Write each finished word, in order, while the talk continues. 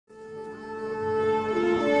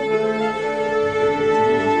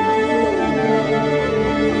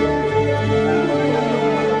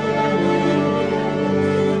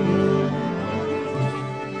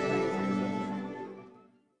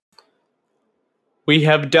We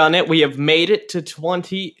have done it. We have made it to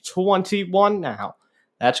 2021 now.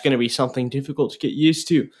 That's going to be something difficult to get used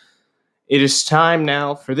to. It is time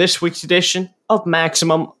now for this week's edition of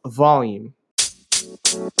Maximum Volume.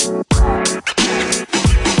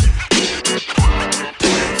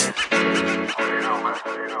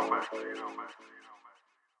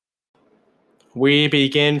 We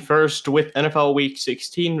begin first with NFL Week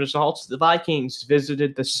 16 results. The Vikings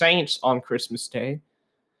visited the Saints on Christmas Day,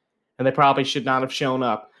 and they probably should not have shown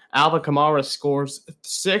up. Alvin Kamara scores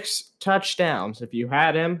 6 touchdowns. If you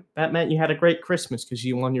had him, that meant you had a great Christmas because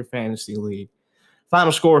you won your fantasy league.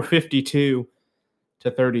 Final score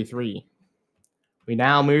 52-33. We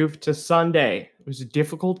now move to Sunday. It was a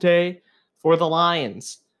difficult day for the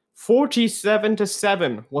Lions.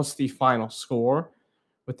 47-7 was the final score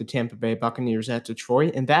with the Tampa Bay Buccaneers at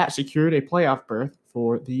Detroit, and that secured a playoff berth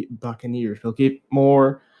for the Buccaneers. We'll get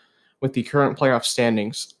more with the current playoff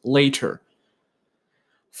standings later.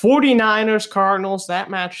 49ers Cardinals, that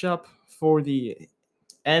matchup for the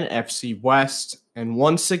NFC West, and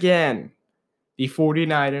once again, the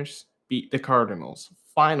 49ers beat the Cardinals.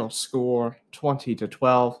 Final score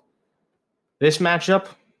 20-12. This matchup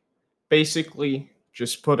basically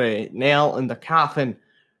just put a nail in the coffin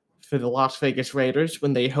for the Las Vegas Raiders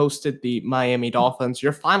when they hosted the Miami Dolphins.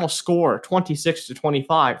 Your final score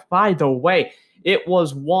 26-25. By the way, it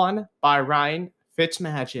was won by Ryan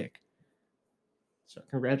Fitzmagic. So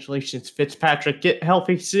congratulations, Fitzpatrick. Get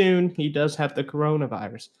healthy soon. He does have the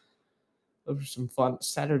coronavirus. Those are some fun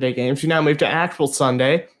Saturday games. We now move to actual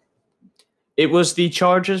Sunday. It was the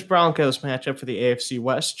Chargers-Broncos matchup for the AFC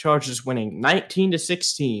West. Chargers winning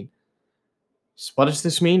 19-16. So what does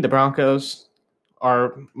this mean? The Broncos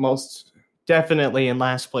are most definitely in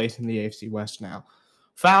last place in the AFC West now.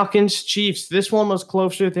 Falcons-Chiefs. This one was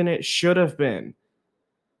closer than it should have been.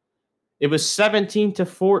 It was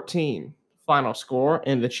 17-14 final score,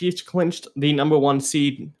 and the Chiefs clinched the number 1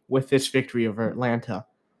 seed with this victory over Atlanta.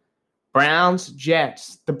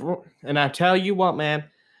 Browns-Jets. And I tell you what, man,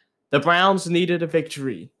 the Browns needed a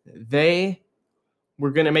victory. They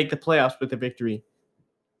were going to make the playoffs with a victory.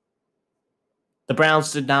 The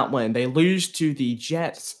Browns did not win. They lose to the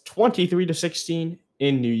Jets 23-16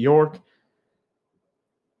 in New York.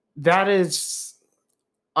 That is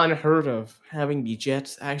unheard of, having the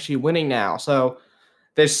Jets actually winning now. So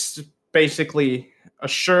this basically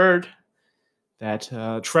assured that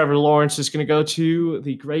Trevor Lawrence is going to go to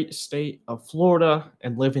the great state of Florida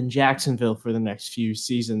and live in Jacksonville for the next few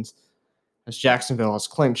seasons, as Jacksonville has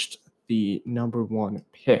clinched the number 1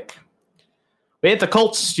 pick. We had the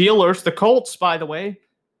Colts-Steelers. The Colts, by the way,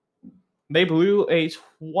 they blew a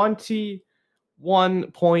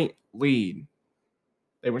 21-point lead.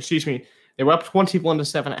 They were up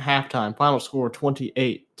 21-7 at halftime. Final score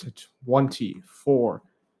 28-24.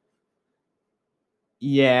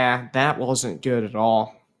 Yeah, that wasn't good at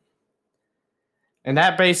all. And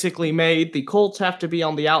that basically made the Colts have to be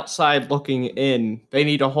on the outside looking in. They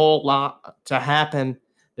need a whole lot to happen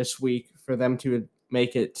this week for them to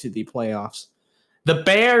make it to the playoffs. The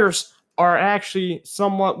Bears are actually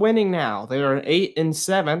somewhat winning now. They are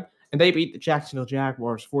 8-7, and they beat the Jacksonville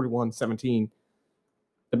Jaguars 41-17.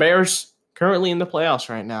 The Bears currently in the playoffs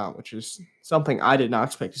right now, which is something I did not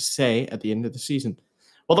expect to say at the end of the season.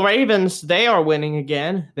 Well, the Ravens, they are winning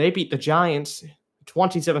again. They beat the Giants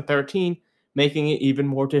 27-13, making it even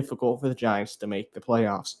more difficult for the Giants to make the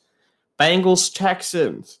playoffs.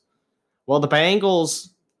 Bengals-Texans. Well, the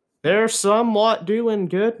Bengals, they're somewhat doing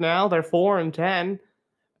good now. They're 4-10,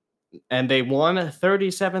 and they won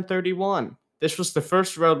 37-31. This was the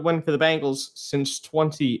first road win for the Bengals since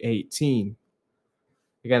 2018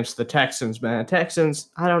 against the Texans, man.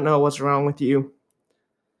 Texans, I don't know what's wrong with you.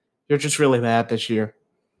 You're just really bad this year.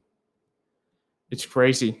 It's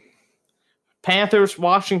crazy.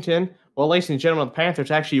 Panthers-Washington. Well, ladies and gentlemen, the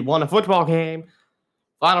Panthers actually won a football game.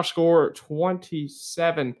 Final score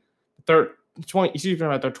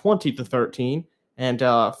 20-13. And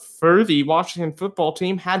for the Washington football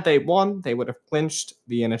team, had they won, they would have clinched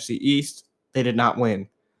the NFC East. They did not win.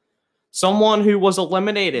 Someone who was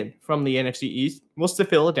eliminated from the NFC East was the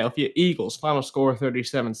Philadelphia Eagles. Final score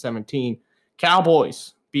 37-17.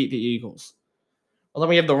 Cowboys beat the Eagles. Well, then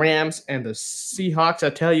we have the Rams and the Seahawks. I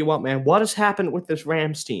tell you what, man, what has happened with this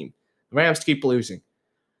Rams team? The Rams keep losing.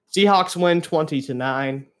 Seahawks win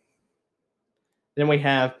 20-9. Then we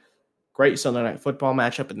have great Sunday Night Football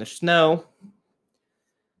matchup in the snow.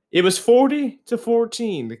 It was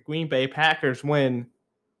 40-14. The Green Bay Packers win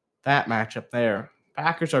that matchup there.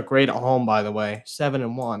 Packers are great at home, by the way,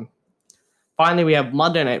 7-1. Finally, we have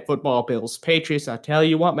Monday Night Football, Bills, Patriots. I tell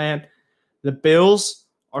you what, man, the Bills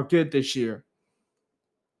are good this year.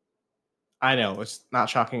 I know, it's not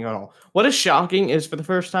shocking at all. What is shocking is for the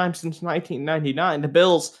first time since 1999, the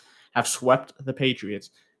Bills have swept the Patriots.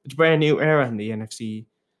 It's a brand new era in the the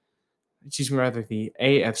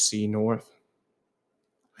AFC North.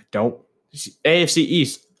 AFC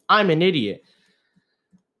East. I'm an idiot.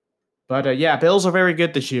 But yeah, Bills are very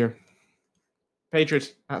good this year.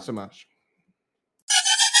 Patriots, not so much.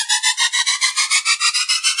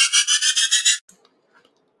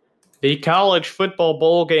 The college football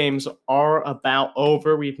bowl games are about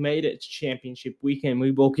over. We've made it to championship weekend. We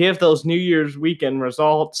will give those New Year's weekend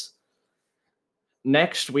results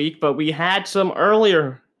next week, but we had some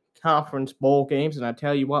earlier conference bowl games, and I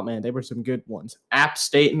tell you what, man, they were some good ones. App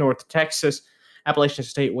State, North Texas, Appalachian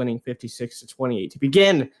State winning 56-28 to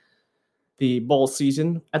begin the bowl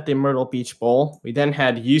season at the Myrtle Beach Bowl. We then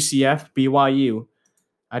had UCF, BYU.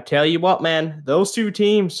 I tell you what, man, those two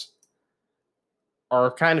teams are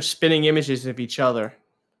kind of spinning images of each other.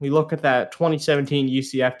 We look at that 2017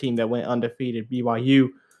 UCF team that went undefeated. BYU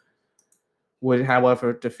would,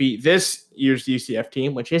 however, defeat this year's UCF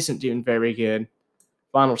team, which isn't doing very good.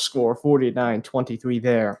 Final score, 49-23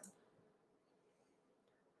 there.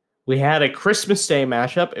 We had a Christmas Day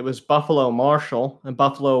matchup. It was Buffalo-Marshall, and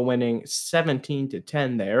Buffalo winning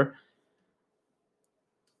 17-10 there.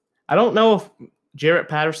 I don't know if Jarrett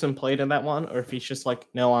Patterson played in that one, or if he's just like,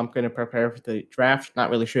 no, I'm going to prepare for the draft. Not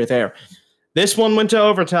really sure there. This one went to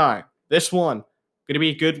overtime. This one, going to be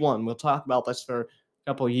a good one. We'll talk about this for a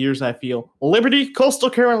couple of years, I feel. Liberty, Coastal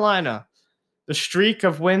Carolina. The streak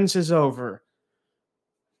of wins is over.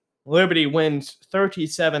 Liberty wins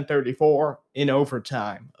 37-34 in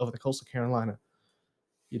overtime over the Coastal Carolina.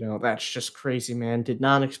 You know, that's just crazy, man. Did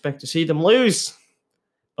not expect to see them lose.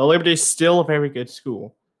 But Liberty's still a very good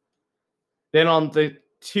school. Then on the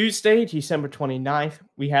Tuesday, December 29th,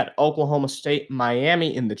 we had Oklahoma State,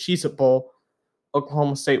 Miami in the Cheez-It Bowl.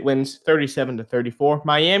 Oklahoma State wins 37-34.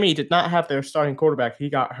 Miami did not have their starting quarterback. He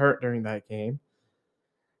got hurt during that game.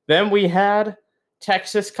 Then we had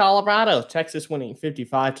Texas, Colorado. Texas winning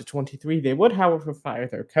 55-23. They would, however, fire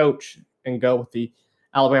their coach and go with the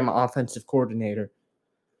Alabama offensive coordinator.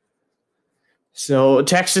 So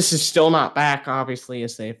Texas is still not back, obviously,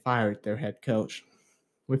 as they fired their head coach.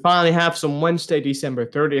 We finally have some Wednesday, December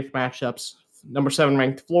 30th matchups. Number 7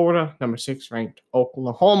 ranked Florida, number 6 ranked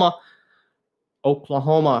Oklahoma.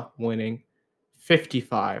 Oklahoma winning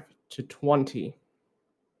 55-20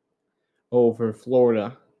 over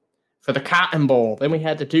Florida. For the Cotton Bowl, then we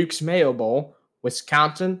had the Duke's Mayo Bowl,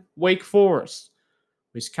 Wisconsin, Wake Forest.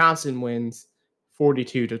 Wisconsin wins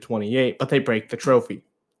 42-28, but they break the trophy.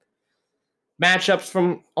 Matchups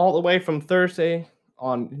from all the way from Thursday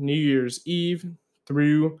on New Year's Eve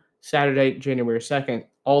through Saturday, January 2nd.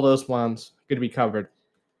 All those ones going to be covered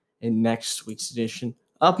in next week's edition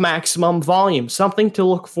of Maximum Volume. Something to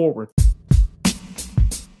look forward to.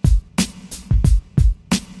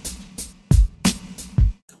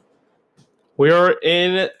 We are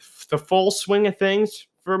in the full swing of things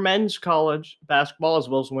for men's college basketball as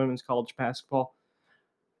well as women's college basketball.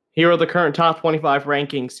 Here are the current top 25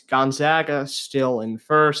 rankings. Gonzaga still in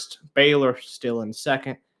first. Baylor still in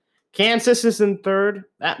second. Kansas is in third.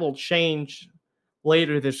 That will change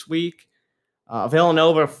later this week.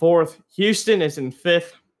 Villanova fourth. Houston is in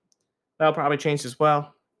fifth. That'll probably change as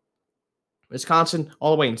well. Wisconsin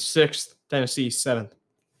all the way in sixth. Tennessee seventh.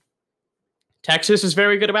 Texas is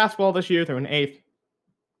very good at basketball this year. They're in eighth.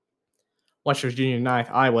 West Virginia ninth.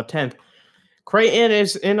 Iowa 10th. Creighton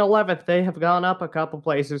is in 11th. They have gone up a couple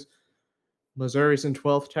places. Missouri's in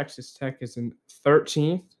 12th. Texas Tech is in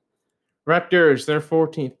 13th. Rutgers, they're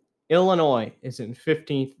 14th. Illinois is in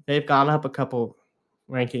 15th. They've gone up a couple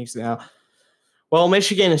rankings now. Well,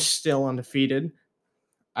 Michigan is still undefeated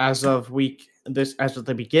as of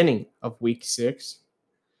the beginning of week 6.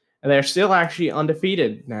 And they're still actually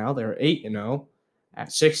undefeated now. They're 8-0 at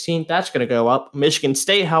 16th. That's going to go up. Michigan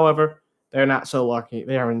State, however, they're not so lucky.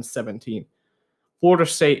 They are in 17th. Florida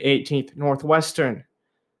State 18th. Northwestern,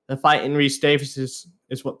 the Fighting Reese Davis is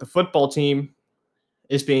what the football team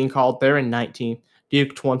is being called. They're in 19th.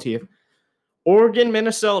 Duke 20th. Oregon,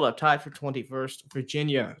 Minnesota tied for 21st.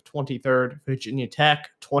 Virginia 23rd. Virginia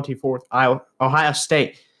Tech 24th. Ohio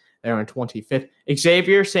State, they're in 25th.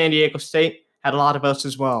 Xavier, San Diego State had a lot of votes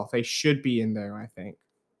as well. They should be in there, I think.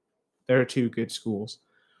 They're two good schools.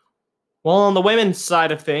 Well, on the women's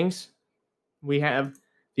side of things, we have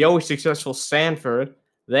the always successful Stanford.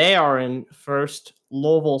 They are in first.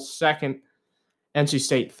 Louisville second. NC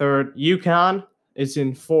State third. UConn is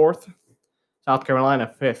in fourth. South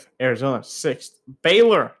Carolina 5th. Arizona 6th.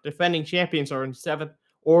 Baylor, defending champions, are in 7th.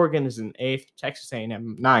 Oregon is in 8th. Texas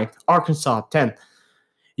A&M 9th. Arkansas 10th.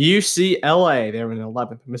 UCLA, they're in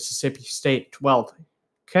 11th. Mississippi State, 12th.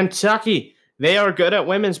 Kentucky, they are good at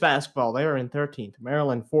women's basketball. They are in 13th.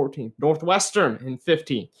 Maryland, 14th. Northwestern in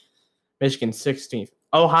 15th. Michigan, 16th.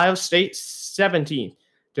 Ohio State, 17th.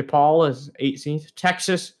 DePaul is 18th.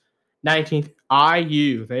 Texas, 19th.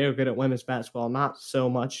 IU, they are good at women's basketball. Not so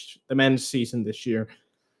much the men's season this year.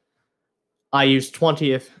 IU's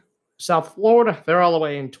 20th. South Florida, they're all the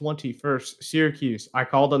way in 21st. Syracuse, I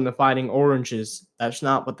call them the Fighting Oranges. That's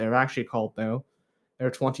not what they're actually called, though. They're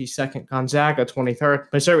 22nd. Gonzaga, 23rd.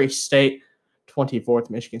 Missouri State, 24th.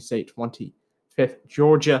 Michigan State, 25th.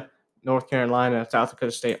 Georgia, North Carolina, South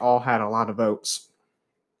Dakota State all had a lot of votes.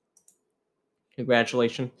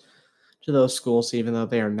 Congratulations to those schools, even though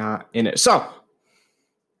they are not in it. So,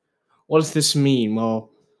 what does this mean? Well,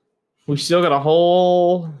 we still got a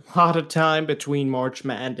whole lot of time between March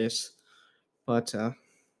Madness, but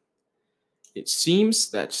it seems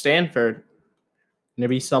that Stanford is going to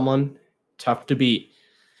be someone tough to beat.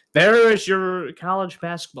 There is your college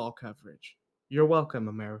basketball coverage. You're welcome,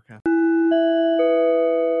 America.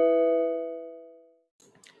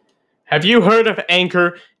 Have you heard of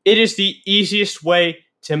Anchor? It is the easiest way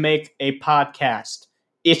to make a podcast.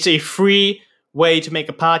 It's a free way to make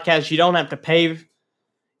a podcast. You don't have to pay.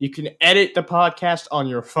 You can edit the podcast on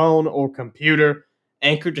your phone or computer.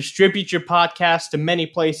 Anchor distributes your podcast to many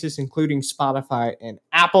places, including Spotify and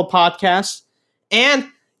Apple Podcasts. And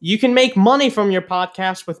you can make money from your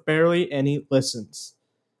podcast with barely any listens.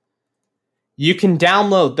 You can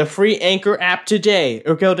download the free Anchor app today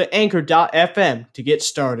or go to anchor.fm to get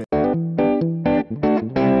started.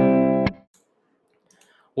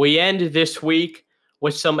 We end this week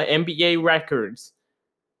with some NBA records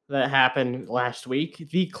that happened last week.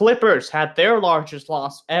 The Clippers had their largest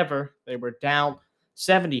loss ever. They were down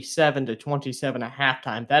 77-27 at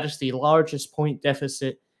halftime. That is the largest point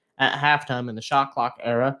deficit at halftime in the shot clock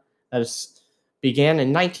era. That began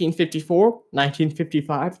in 1954,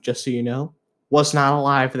 1955, just so you know. Was not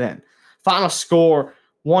alive then. Final score,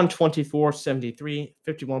 124-73,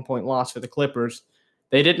 51-point loss for the Clippers.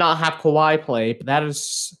 They did not have Kawhi play, but that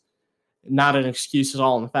is not an excuse at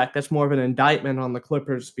all. In fact, that's more of an indictment on the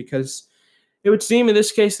Clippers because it would seem in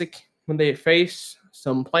this case that when they face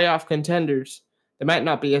some playoff contenders, they might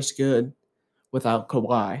not be as good without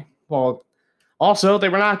Kawhi. Well, also, they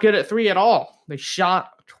were not good at three at all. They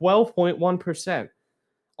shot 12.1%,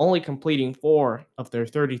 only completing 4 of their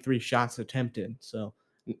 33 shots attempted. So,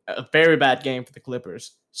 a very bad game for the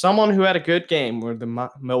Clippers. Someone who had a good game were the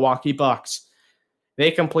Milwaukee Bucks. They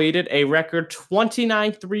completed a record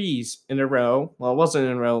 29 threes in a row. Well, it wasn't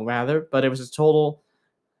in a row, rather, but it was a total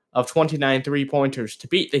of 29 three-pointers to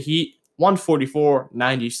beat the Heat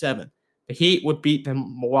 144-97. The Heat would beat the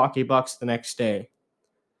Milwaukee Bucks the next day.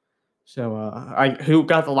 So, who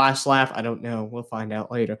got the last laugh? I don't know. We'll find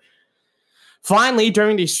out later. Finally,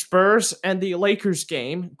 during the Spurs and the Lakers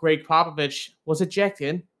game, Greg Popovich was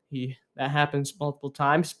ejected. That happens multiple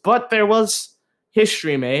times. But there was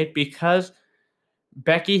history made because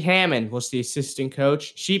Becky Hammon was the assistant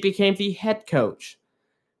coach. She became the head coach.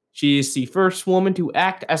 She is the first woman to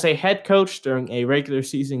act as a head coach during a regular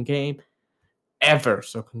season game ever.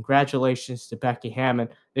 So congratulations to Becky Hammon.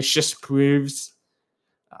 This just proves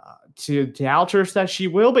to doubters that she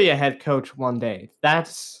will be a head coach one day.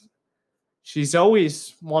 She's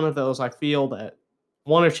always one of those, I feel, that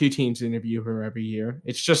 1 or 2 teams interview her every year.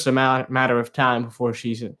 It's just a matter of time before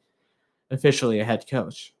she's officially a head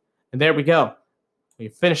coach. And there we go. We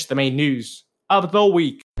finished the main news of the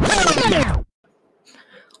week.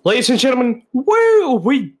 Ladies and gentlemen, woo!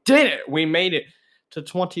 We did it! We made it to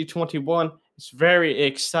 2021. It's very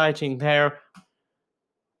exciting there.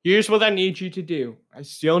 Here's what I need you to do. I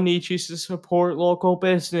still need you to support local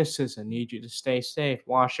businesses. I need you to stay safe,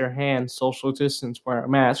 wash your hands, social distance, wear a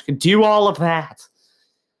mask, do all of that.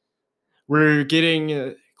 We're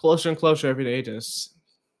getting closer and closer every day to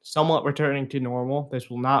somewhat returning to normal. This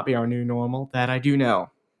will not be our new normal. That I do know.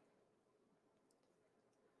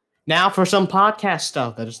 Now for some podcast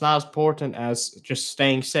stuff that is not as important as just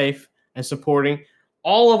staying safe and supporting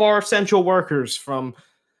all of our essential workers from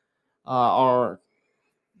our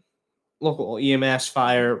local EMS,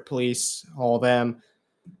 fire, police, all of them,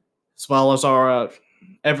 as well as our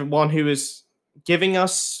everyone who is giving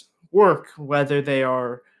us work, whether they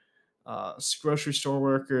are grocery store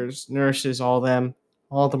workers, nurses, all of them.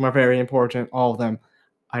 All of them are very important. All of them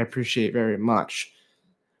I appreciate very much.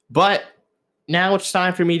 But now it's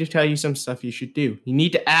time for me to tell you some stuff you should do. You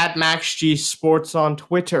need to add Max G Sports on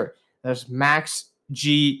Twitter. That's Max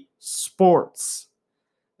G Sports.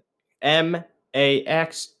 MAXGSPORTS.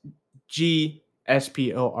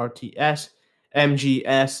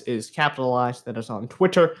 MGS is capitalized. That is on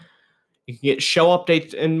Twitter. You can get show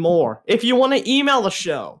updates and more. If you want to email the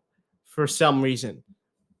show for some reason,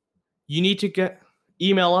 you need to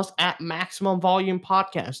email us at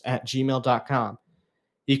maximumvolumepodcast@gmail.com.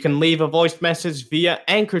 You can leave a voice message via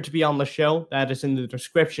Anchor to be on the show. That is in the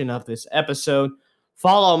description of this episode.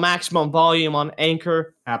 Follow Maximum Volume on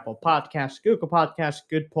Anchor, Apple Podcasts, Google Podcasts,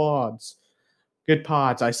 Good Pods.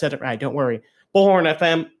 I said it right, don't worry. Bullhorn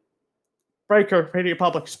FM, Breaker, Radio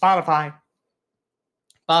Public, Spotify,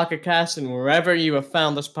 Pocket Cast, and wherever you have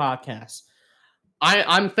found this podcast.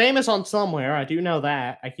 I'm famous on somewhere. I do know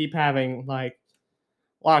that. I keep having, a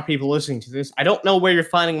lot of people listening to this. I don't know where you're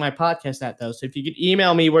finding my podcast at, though. So if you could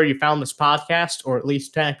email me where you found this podcast, or at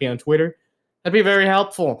least tag me on Twitter, that'd be very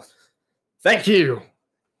helpful. Thank you.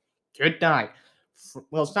 Good night.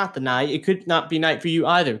 Well, it's not the night. It could not be night for you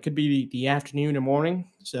either. It could be the afternoon or morning.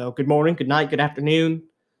 So good morning, good night, good afternoon.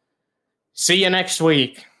 See you next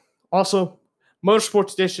week. Also,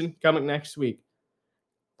 Motorsports Edition coming next week.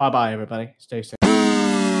 Bye-bye, everybody. Stay safe.